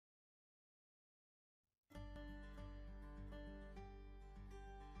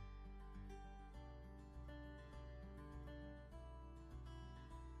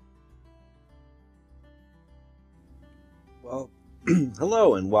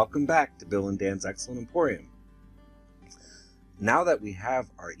Hello and welcome back to Bill and Dan's Excellent Emporium. Now that we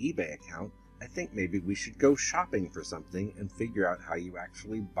have our eBay account, I think maybe we should go shopping for something and figure out how you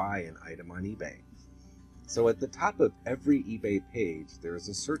actually buy an item on eBay. So at the top of every eBay page, there is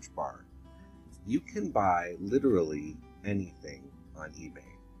a search bar. You can buy literally anything on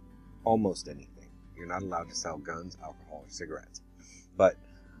eBay. Almost anything. You're not allowed to sell guns, alcohol, or cigarettes. But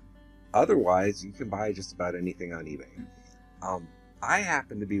otherwise, you can buy just about anything on eBay. I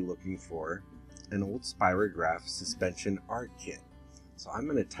happen to be looking for an old Spirograph suspension art kit. So I'm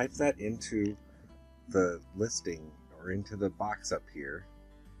going to type that into the listing or into the box up here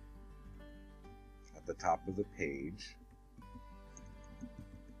at the top of the page.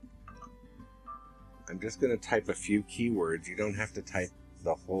 I'm just going to type a few keywords. You don't have to type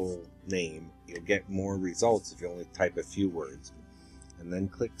the whole name. You'll get more results if you only type a few words. And then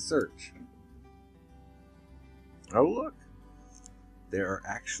click search. Oh, look. There are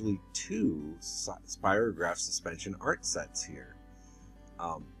actually two Spirograph suspension art sets here.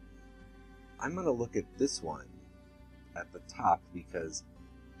 I'm going to look at this one at the top because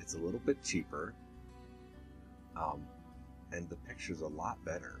it's a little bit cheaper, and the picture's a lot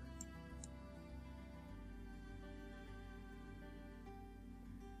better.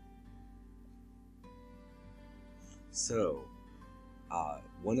 So,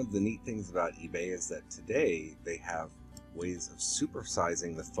 one of the neat things about eBay is that today they have ways of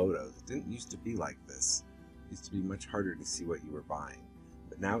supersizing the photos. It didn't used to be like this. It used to be much harder to see what you were buying.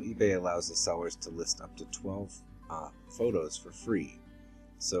 But now eBay allows the sellers to list up to 12 photos for free.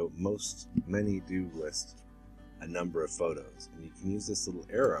 So many do list a number of photos. And you can use this little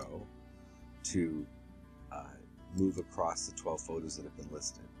arrow to move across the 12 photos that have been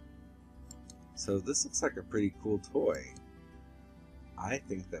listed. So this looks like a pretty cool toy. I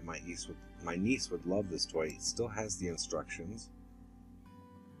think that my niece would love this toy. It still has the instructions.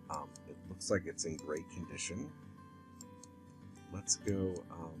 It looks like it's in great condition. Let's go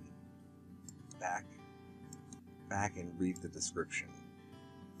back and read the description.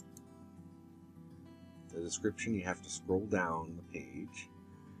 The description, you have to scroll down the page,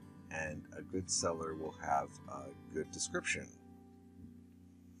 and a good seller will have a good description.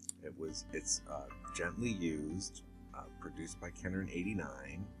 It's gently used. Produced by Kenner in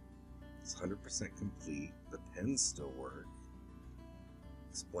 '89. It's 100% complete. The pens still work.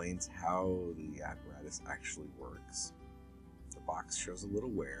 Explains how the apparatus actually works. The box shows a little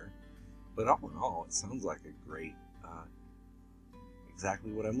wear, but all in all, it sounds like a great,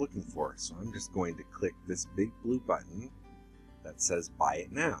 exactly what I'm looking for. So I'm just going to click this big blue button that says Buy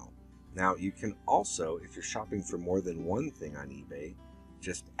It Now. Now you can also, if you're shopping for more than one thing on eBay,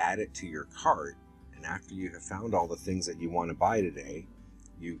 just add it to your cart. And after you have found all the things that you want to buy today,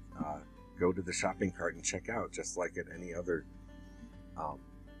 you go to the shopping cart and check out, just like at any other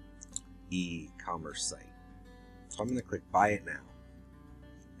e-commerce site. So I'm going to click Buy It Now.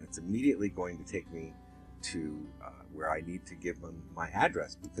 And it's immediately going to take me to where I need to give them my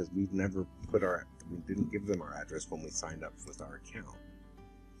address, because we didn't give them our address when we signed up with our account.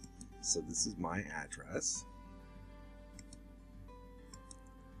 So this is my address.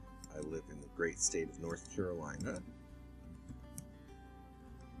 I live in the great state of North Carolina.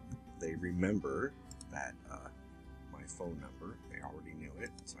 They remember that my phone number, they already knew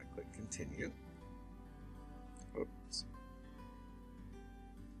it, so I click continue. Oops.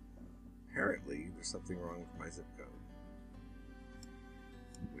 Apparently, there's something wrong with my zip code,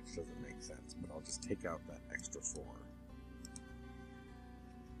 which doesn't make sense, but I'll just take out that extra 4.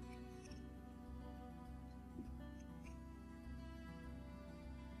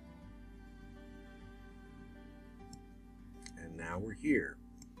 Now we're here.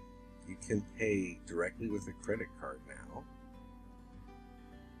 You can pay directly with a credit card now.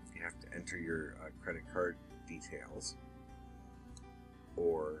 You have to enter your credit card details,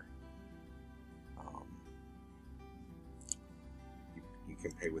 or you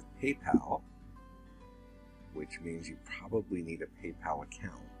can pay with PayPal, which means you probably need a PayPal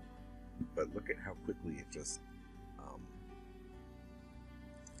account. But look at how quickly it just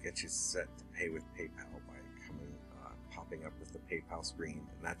gets you set to pay with PayPal by popping up with the PayPal screen.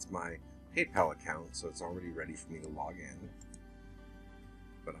 And that's my PayPal account, so it's already ready for me to log in.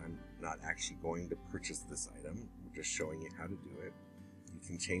 But I'm not actually going to purchase this item. I'm just showing you how to do it. You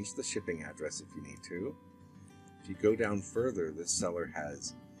can change the shipping address if you need to. If you go down further, this seller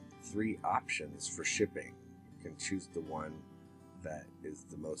has 3 options for shipping. You can choose the one that is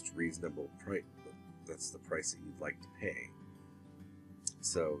the most reasonable price. That's the price that you'd like to pay.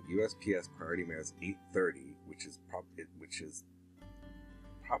 So USPS Priority Mail is $8.30, which is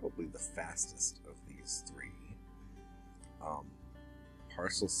probably the fastest of these 3.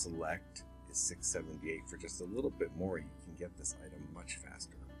 parcel select is $6.78. For just a little bit more, you can get this item much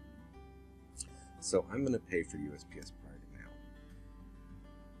faster. So I'm going to pay for USPS Priority Mail.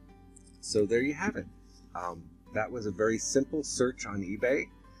 So there you have it. That was a very simple search on eBay.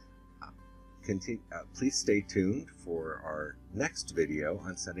 Please stay tuned for our next video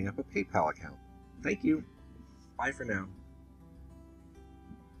on setting up a PayPal account. Thank you. Bye for now.